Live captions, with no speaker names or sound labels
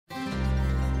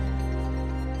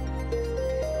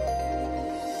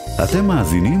אתם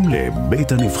מאזינים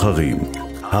לבית הנבחרים,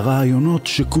 הרעיונות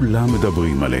שכולם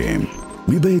מדברים עליהם,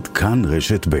 מבית כאן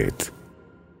רשת בית.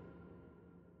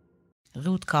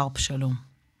 רעות קרפ, שלום.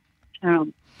 שלום.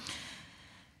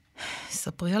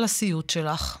 ספרי על הסיוט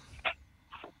שלך.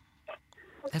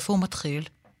 איפה הוא מתחיל?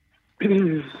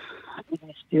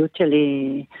 הסיוט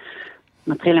שלי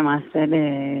מתחיל למעשה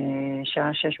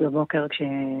בשעה 6 בבוקר,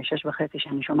 כש6:30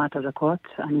 שאני שומעת אזעקות.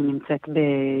 אני נמצאת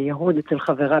ביהוד אצל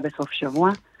חברה בסוף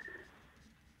שבוע.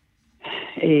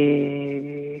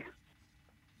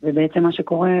 ובעצם מה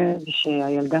שקורה זה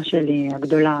שהילדה שלי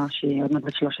הגדולה, שהיא עוד מעט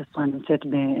בת 13, נמצאת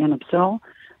בעין הבשור,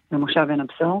 במושב עין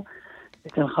הבשור,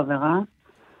 אצל חברה,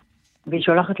 והיא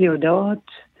שולחת לי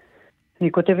הודעות,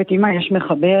 היא כותבת, אמא, יש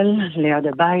מחבל ליד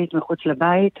הבית, מחוץ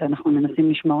לבית, אנחנו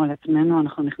מנסים לשמור על עצמנו,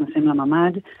 אנחנו נכנסים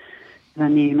לממד,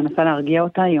 ואני מנסה להרגיע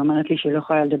אותה, היא אומרת לי שהיא לא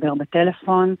יכולה לדבר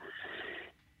בטלפון,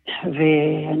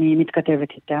 ואני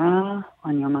מתכתבת איתה,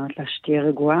 אני אומרת לה שתהיה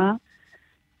רגועה,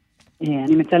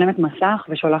 אני מצלמת מסך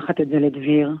ושולחת את זה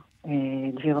לדביר,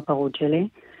 דביר הפרוד שלי.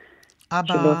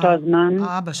 שבאותו הזמן...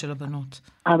 האבא של הבנות.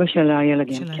 אבא של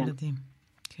הילדים, של כן. הילדים,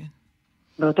 כן.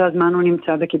 באותו הזמן הוא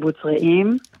נמצא בקיבוץ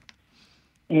רעים,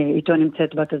 איתו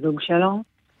נמצאת בת הזוג שלו,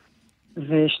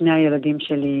 ושני הילדים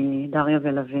שלי, דריה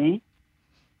ולוי,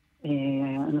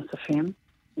 הנוספים,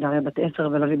 דריה בת 10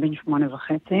 ולוי בן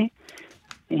 8.5.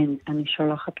 אני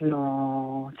שולחת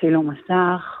לו צילו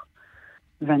מסך,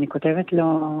 ואני כותבת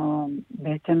לו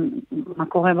בעצם מה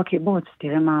קורה בקיבוץ,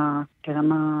 תראה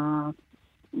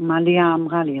מה ליה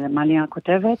אמרה לי, מה ליה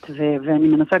כותבת, ואני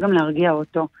מנסה גם להרגיע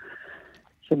אותו,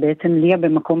 שבעצם ליה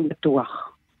במקום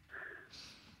בטוח.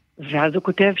 ואז הוא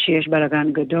כותב שיש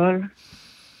בלגן גדול,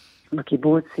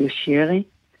 בקיבוץ יש ירי,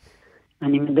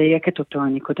 אני מדייקת אותו,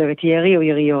 אני כותבת ירי או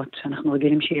יריות, אנחנו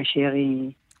רגילים שיש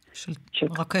ירי של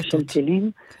רקטות. של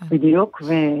טילים, כן. בדיוק,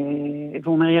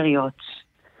 והוא אומר יריות.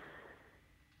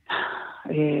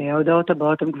 ההודעות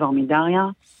הבאות הן כבר מדריה,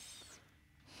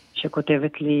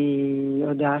 שכותבת לי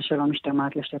הודעה שלא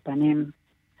משתמעת לשתי פנים.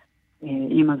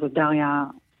 אמא זאת דריה,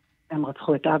 הם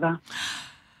רצחו את אבא.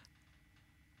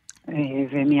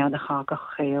 ומיד אחר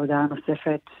כך הודעה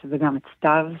נוספת, וגם את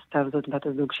סתיו זאת בת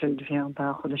הזוג של דביר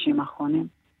בחודשים האחרונים.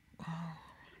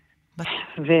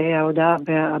 וההודעה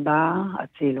הבאה,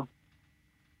 הצילו.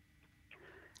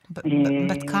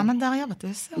 בת כמה דריה? בת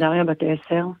 10? דריה בת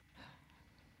 10.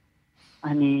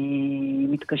 אני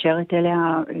מתקשרת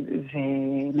אליה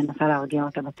ומנסה להרגיע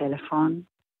אותה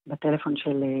בטלפון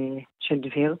של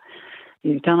דביר.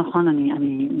 יותר נכון,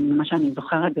 מה שאני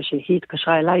זוכרת זה שהיא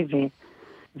התקשרה אליי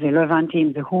ולא הבנתי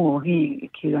אם זה הוא או היא,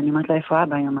 כאילו אני אומרת לה איפה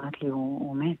אבא, היא אומרת לי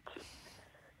הוא מת.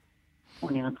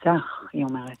 הוא נרצח, היא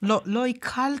אומרת. לא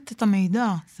עיכלת את המידע.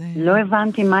 לא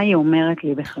הבנתי מה היא אומרת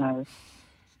לי בכלל.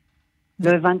 לא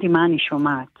הבנתי מה אני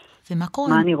שומעת.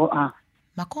 מה אני רואה.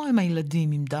 מה קורה עם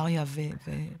הילדים, עם דריה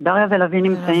דריה ולוי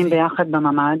נמצאים ביחד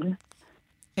בממד.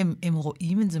 הם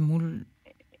רואים את זה מול...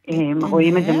 הם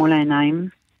רואים את זה מול העיניים.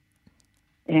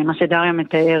 מה שדריה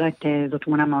מתארת זו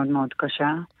תמונה מאוד מאוד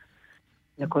קשה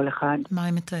לכל אחד. מה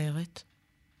היא מתארת?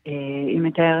 היא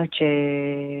מתארת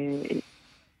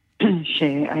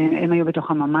שהם היו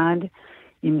בתוך הממד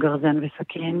עם גרזן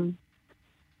וסכין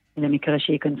למקרה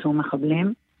שיכנסו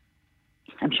מחבלים.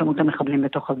 הם שמעו את המחבלים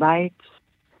בתוך הבית.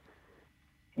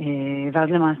 ואז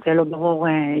למעשה לא ברור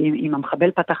אם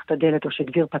המחבל פתח את הדלת או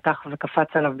שדביר פתח וקפץ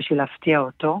עליו בשביל להפתיע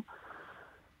אותו.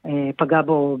 פגע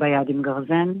בו ביד עם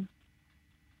גרזן.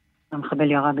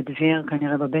 המחבל ירה בדביר,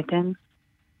 כנראה בבטן.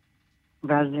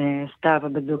 ואז סתיו,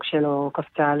 הבת זוג שלו,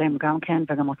 קפצה עליהם גם כן,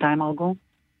 וגם אותה הם הרגו.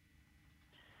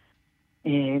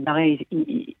 דריה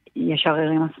ישר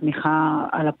הרימה שמיכה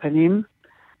על הפנים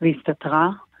והסתתרה.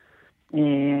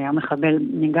 המחבל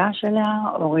ניגש אליה,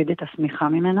 הוריד את השמיכה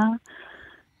ממנה.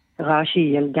 ראה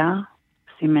שהיא ילדה,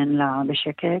 סימן לה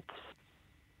בשקט,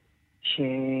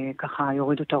 שככה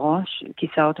יורידו את הראש,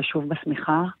 כיסה אותה שוב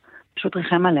בשמיכה, פשוט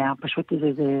ריחם עליה, פשוט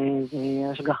זה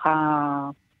השגחה,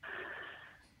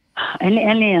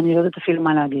 אין לי, אני לא יודעת אפילו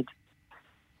מה להגיד.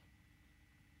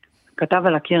 כתב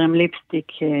על הקיר עם ליפסטיק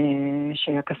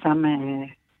שהקסם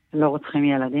לא רוצחים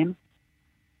ילדים,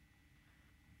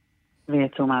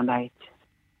 ויצאו מהבית.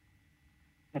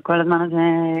 וכל הזמן הזה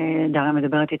דריה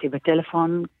מדברת איתי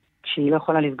בטלפון, כשהיא לא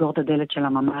יכולה לסגור את הדלת של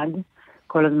הממד,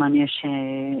 כל הזמן יש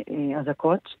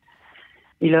אזעקות,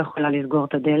 היא לא יכולה לסגור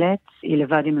את הדלת, היא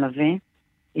לבד עם לוי,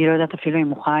 היא לא יודעת אפילו אם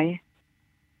הוא חי.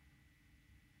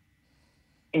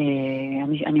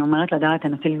 אני אומרת לדריה,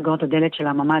 תנסי לסגור את הדלת של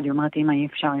הממד, היא אומרת, אמא, אי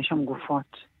אפשר, יש שם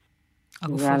גופות.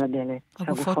 זה על הדלת.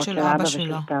 הגופות של אבא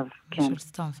שלה. כן. ושל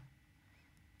סתיו.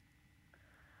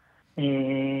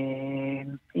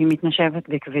 היא מתנשבת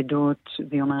בכבדות,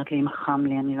 והיא אומרת לי, אם חם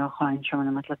לי, אני לא יכולה לנשום, אני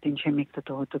אומרת לה, תנשמי קצת,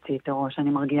 תוציאי את הראש, אני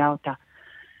מרגיעה אותה.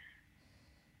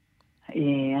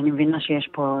 אני מבינה שיש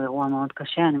פה אירוע מאוד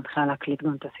קשה, אני מתחילה להקליט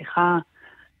גם את השיחה,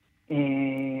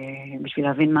 בשביל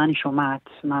להבין מה אני שומעת,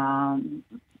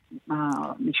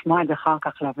 לשמוע את זה אחר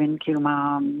כך, להבין כאילו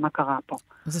מה קרה פה.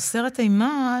 זה סרט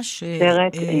אימה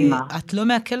סרט אימה. שאת לא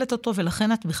מעכלת אותו,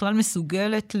 ולכן את בכלל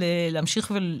מסוגלת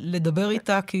להמשיך ולדבר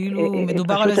איתה, כאילו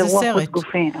מדובר על איזה סרט. פשוט אירוע חוץ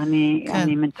גופי,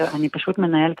 אני פשוט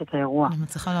מנהלת את האירוע. אני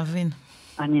מצליחה להבין.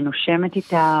 אני נושמת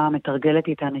איתה, מתרגלת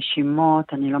איתה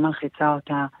נשימות, אני לא מלחיצה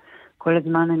אותה. כל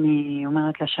הזמן אני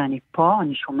אומרת לה שאני פה,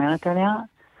 אני שומרת עליה.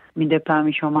 מדי פעם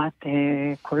היא שומעת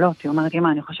קולות. היא אומרת, אמא,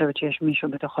 אני חושבת שיש מישהו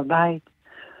בתוך הבית.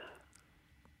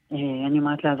 אני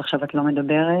אומרת לה, אז עכשיו את לא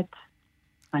מדברת.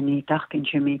 אני איתך,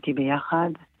 תנשמי איתי ביחד.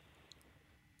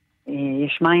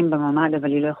 יש מים בממד,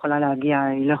 אבל היא לא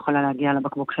יכולה להגיע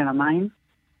לבקבוק של המים.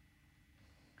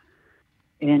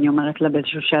 אני אומרת לה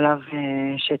באיזשהו שלב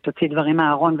שתוציא דברים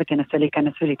מהארון ותנסה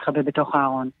להיכנס ולהתחבא בתוך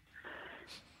הארון.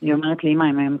 היא אומרת לי, אמא,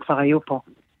 הם כבר היו פה.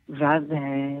 ואז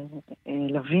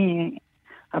לוי,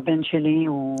 הבן שלי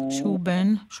הוא... שהוא בן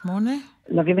 8?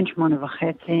 לוי בן 8.5,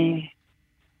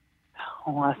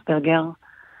 הוא אספרגר,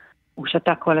 הוא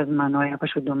שתה כל הזמן, הוא היה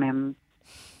פשוט דומם,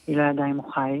 היא לא ידעה אם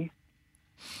הוא חי.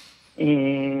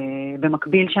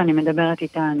 במקביל שאני מדברת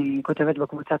איתה, אני כותבת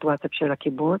בקבוצת וואטסאפ של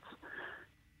הקיבוץ,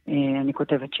 אני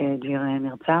כותבת שדביר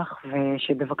נרצח,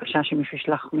 ושבבקשה שמישהו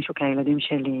ישלח מישהו כילדים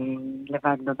שלי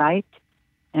לבד בבית,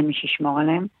 אין מי שישמור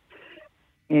עליהם.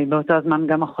 באותו הזמן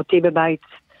גם אחותי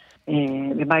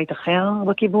בבית אחר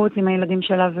בקיבוץ עם הילדים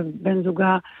שלה ובן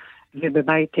זוגה,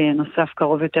 ובבית נוסף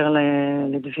קרוב יותר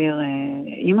לדביר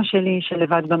אמא שלי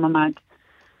שלבד בממד,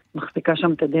 מחזיקה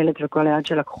שם את הדלת וכל היד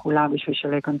שלה כחולה בשביל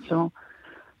שלא ייכנסו.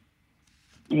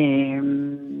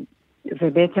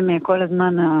 ובעצם כל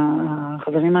הזמן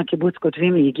החברים מהקיבוץ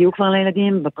כותבים לי, הגיעו כבר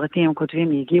לילדים, בפרטים הם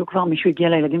כותבים לי, הגיעו כבר, מישהו הגיע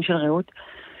לילדים של רעות,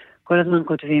 כל הזמן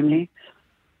כותבים לי.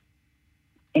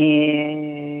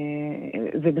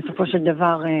 ובסופו של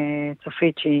דבר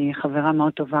צופית שהיא חברה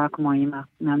מאוד טובה כמו אמא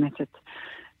מאמצת,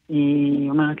 היא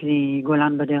אומרת לי,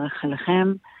 גולן בדרך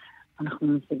אליכם, אנחנו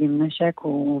משיגים נשק,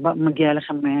 הוא מגיע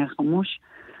אליכם חמוש,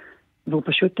 והוא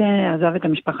פשוט עזב את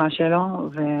המשפחה שלו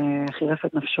וחירף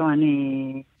את נפשו.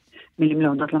 אני מילים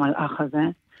להודות למלאך הזה.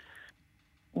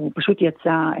 הוא פשוט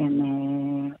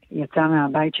יצא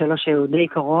מהבית שלו שהוא די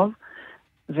קרוב,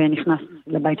 ונכנס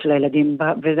לבית של הילדים,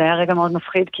 וזה היה רגע מאוד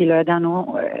מפחיד, כי לא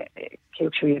ידענו,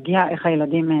 כאילו כשהוא יגיע, איך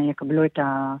הילדים יקבלו את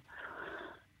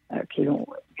כאילו,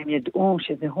 הם ידעו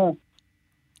שזה הוא.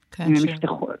 כן,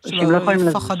 שהם לא יכולים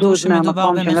יפחדו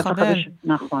שמדובר במחבל.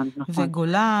 נכון.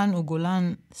 וגולן הוא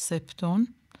גולן ספטון.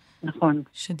 נכון.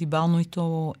 שדיברנו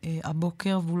איתו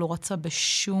הבוקר, והוא לא רצה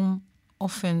בשום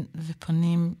אופן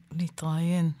ופנים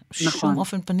להתראיין. שום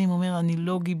אופן פנים, הוא אומר, אני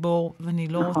לא גיבור, ואני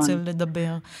לא רוצה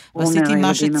לדבר, ועשיתי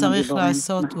מה שצריך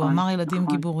לעשות. הוא אמר ילדים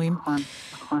גיבורים.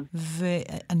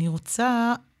 ואני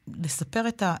רוצה לספר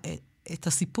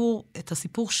את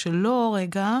הסיפור שלו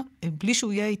רגע, בלי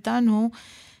שהוא יהיה איתנו,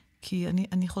 כי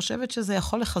אני חושבת שזה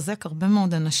יכול לחזק הרבה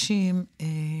מאוד אנשים,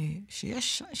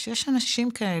 שיש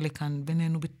אנשים כאלה כאן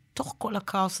בינינו, בתוך כל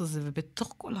הכאוס הזה,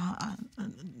 ובתוך כל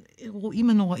האירועים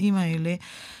הנוראים האלה.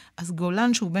 אז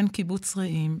גולן, שהוא בן קיבוץ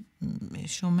רעים,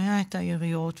 שומע את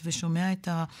היריות, ושומע את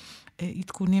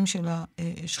העדכונים של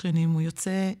השכנים, הוא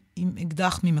יוצא עם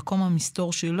אקדח ממקום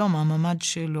המסתור שלו, מהממד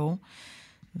שלו,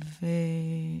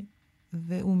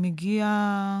 והוא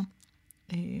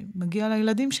מגיע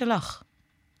לילדים שלך.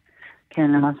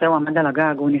 כן, למעשה הוא עמד על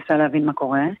הגג, הוא ניסה להבין מה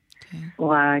קורה. כן.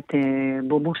 הוא ראה את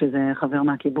בובו, שזה חבר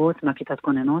מהקיבוץ, מהכיתת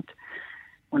כוננות.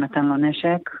 הוא נתן לו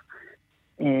נשק,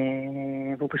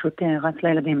 והוא פשוט רץ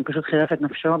לילדים, הוא פשוט חירף את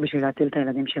נפשו בשביל להציל את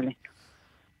הילדים שלי.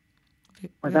 הוא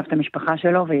עזב את המשפחה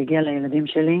שלו והגיע לילדים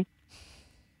שלי,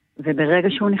 וברגע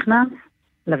שהוא נכנס,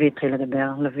 לוי התחיל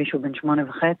לדבר. לוי שהוא בן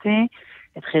 8.5,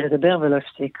 התחיל לדבר ולא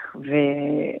הפסיק,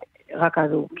 ורק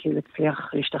אז הוא כאילו הצליח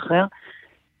להשתחרר.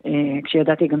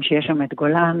 כשידעתי גם שיש שם את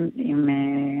גולן עם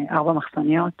 4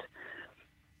 מחסניות,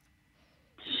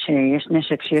 שיש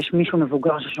נשק, שיש מישהו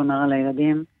מבוגר ששומר על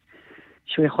הילדים,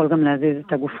 שהוא יכול גם להזיז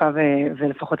את הגופה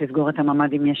ולפחות לסגור את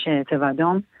הממד אם יש צבע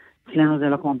אדום. אצלנו זה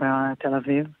לא כמו בתל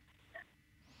אביב.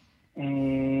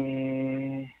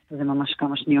 זה ממש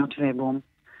כמה שניות ובום.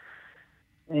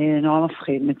 נורא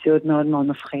מפחיד, מציאות מאוד מאוד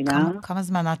מפחידה. כמה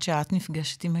זמן עד שאת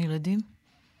נפגשת עם הילדים?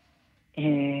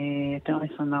 יותר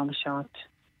מ-24 שעות.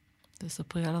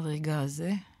 תספרי על הרגע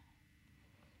הזה.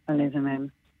 על איזה מהם?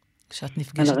 כשאת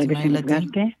נפגשת עם הילדים. על הרגע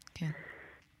שנפגשתי? כן.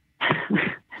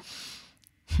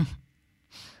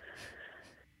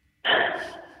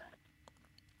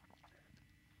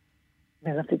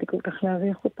 ורציתי כל כך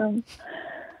להביך אותם.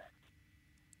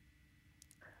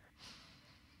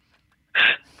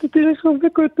 רציתי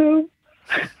לחבק אותם.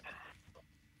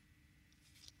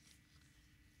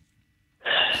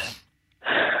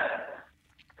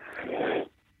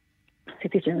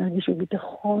 רציתי שהם הרגישו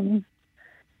ביטחון.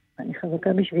 אני חזקה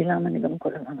בשבילם, אני גם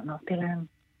כל הזמן אמרתי להם,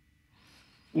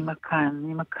 אמא כאן,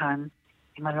 אמא כאן.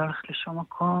 אמא לא הולכת לשום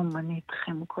מקום, אני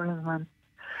איתכם כל הזמן.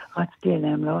 רצתי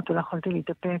אליהם, לאוטו, לא יכולתי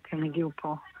להתאפק, הם הגיעו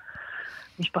פה.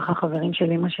 משפחה חברים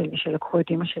של אמא שלי, שלקחו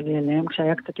את אמא שלי אליהם,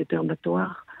 כשהיה קצת יותר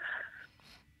בטוח.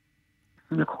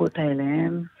 הם לקחו אותה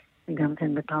אליהם, היא גם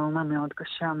כן בטראומה מאוד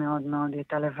קשה, מאוד מאוד, היא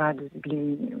הייתה לבד,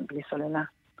 בלי סוללה,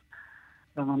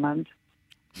 בממ"ד.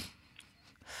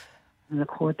 הם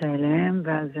לקחו אותה אליהם,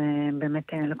 ואז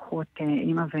באמת לקחו את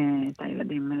אמא ואת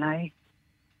הילדים אליי.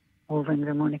 ראובן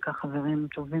ומוניקה, חברים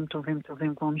טובים, טובים,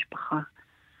 טובים, כמו משפחה.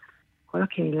 כל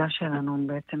הקהילה שלנו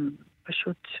בעצם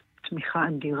פשוט תמיכה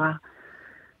אדירה,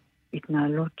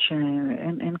 התנהלות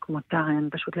שאין כמותה, אין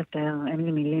פשוט לתאר, אין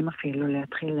לי מילים אפילו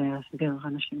להתחיל להסביר,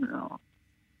 אנשים לא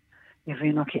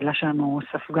יבינו. הקהילה שלנו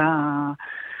ספגה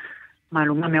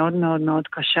מהלומה מאוד מאוד מאוד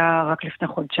קשה, רק לפני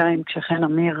חודשיים, כשחן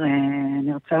אמיר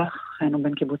נרצח, חן הוא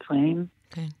בן קיבוץ רעים,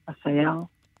 כן. הסייר.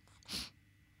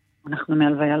 אנחנו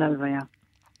מהלוויה להלוויה.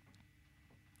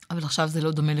 אבל עכשיו זה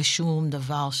לא דומה לשום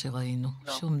דבר שראינו,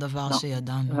 לא, שום דבר לא,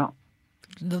 שידענו. לא.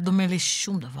 לא דומה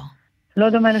לשום דבר. לא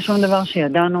דומה לשום דבר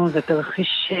שידענו, זה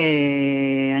תרחיש,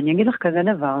 אני אגיד לך כזה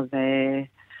דבר, זה...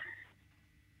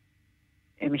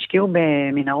 הם השקיעו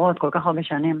במנהרות כל כך הרבה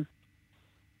שנים,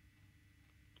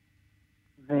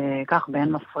 וכך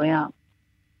באין מפריע,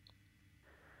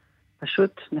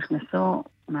 פשוט נכנסו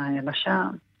מהיבשה.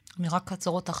 אני רק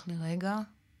אעצור אותך לרגע,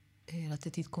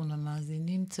 לתת עדכון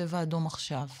למאזינים, צבע אדום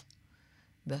עכשיו,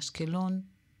 באשקלון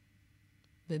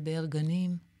ובאר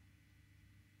גנים.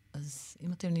 אז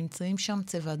אם אתם נמצאים שם,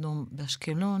 צבע אדום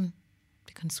באשקלון,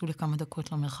 תיכנסו לכמה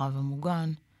דקות למרחב המוגן,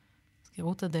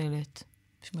 תסגרו את הדלת,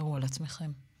 תשמרו על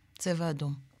עצמכם. צבע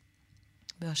אדום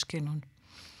באשקלון.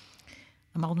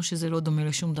 אמרנו שזה לא דומה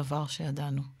לשום דבר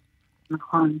שידענו.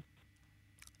 נכון.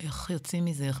 איך יוצאים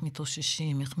מזה, איך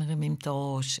מתאוששים, איך מרימים את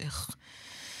הראש,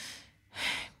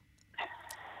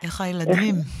 איך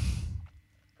הילדים?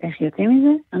 איך יוצאים מזה?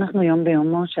 אנחנו יום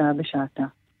ביומו, שעה בשעתה.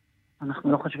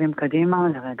 אנחנו לא חושבים קדימה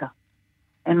לרגע.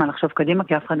 אין מה לחשוב קדימה,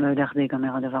 כי אף אחד לא יודע איך זה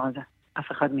ייגמר הדבר הזה. אף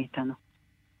אחד מאיתנו.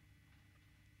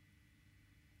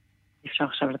 אי אפשר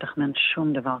עכשיו לתכנן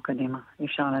שום דבר קדימה. אי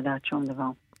אפשר לדעת שום דבר.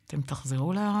 אתם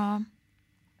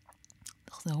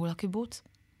תחזרו לקיבוץ?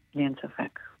 לי אין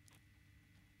ספק.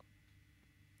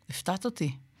 הפתעת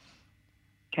אותי.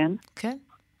 כן? כן.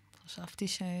 חשבתי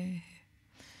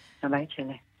זה הבית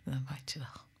שלי. זה הבית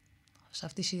שלך.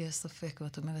 חשבתי שיהיה ספק,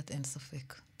 ואת אומרת אין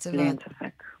ספק. לי אין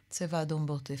ספק. צבע אדום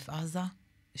בעוטף עזה,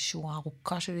 שורה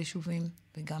ארוכה של יישובים,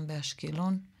 וגם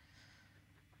באשקלון,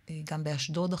 גם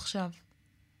באשדוד עכשיו,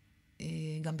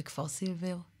 גם בכפר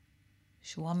סילבר,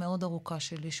 שורה מאוד ארוכה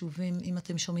של יישובים. אם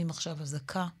אתם שומעים עכשיו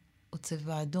אזעקה או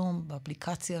צבע אדום,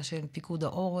 באפליקציה של פיקוד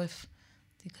העורף,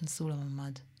 תיכנסו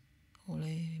לממ"ד, או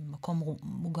למקום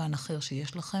מוגן אחר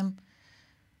שיש לכם.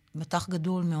 מתח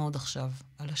גדול מאוד עכשיו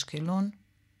על אשקלון,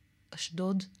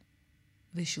 אשדוד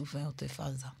ויישובי עוטף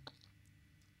עזה.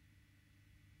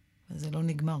 וזה לא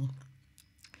נגמר.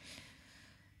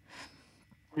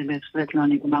 זה בהחלט לא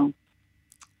נגמר.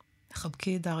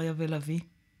 חבקי את דריה ולוי,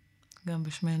 גם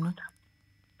בשמנו.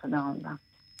 תודה רבה.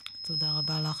 תודה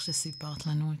רבה לך שסיפרת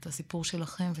לנו את הסיפור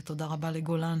שלכם, ותודה רבה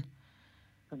לגולן.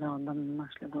 תודה רבה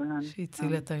ממש לגולן.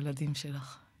 שהציל את הילדים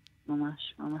שלך.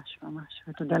 ממש, ממש, ממש.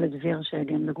 ותודה לדביר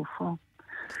שהגן בגופו.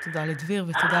 תודה לדביר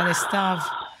ותודה לסתיו.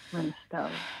 ולסתיו.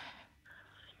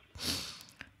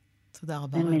 תודה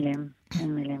רבה. אין מילים,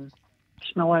 אין מילים.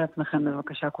 תשמרו על עצמכם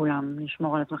בבקשה כולם.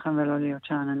 לשמור על עצמכם ולא להיות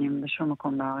שאננים בשום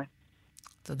מקום בארץ.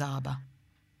 תודה רבה.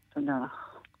 תודה לך.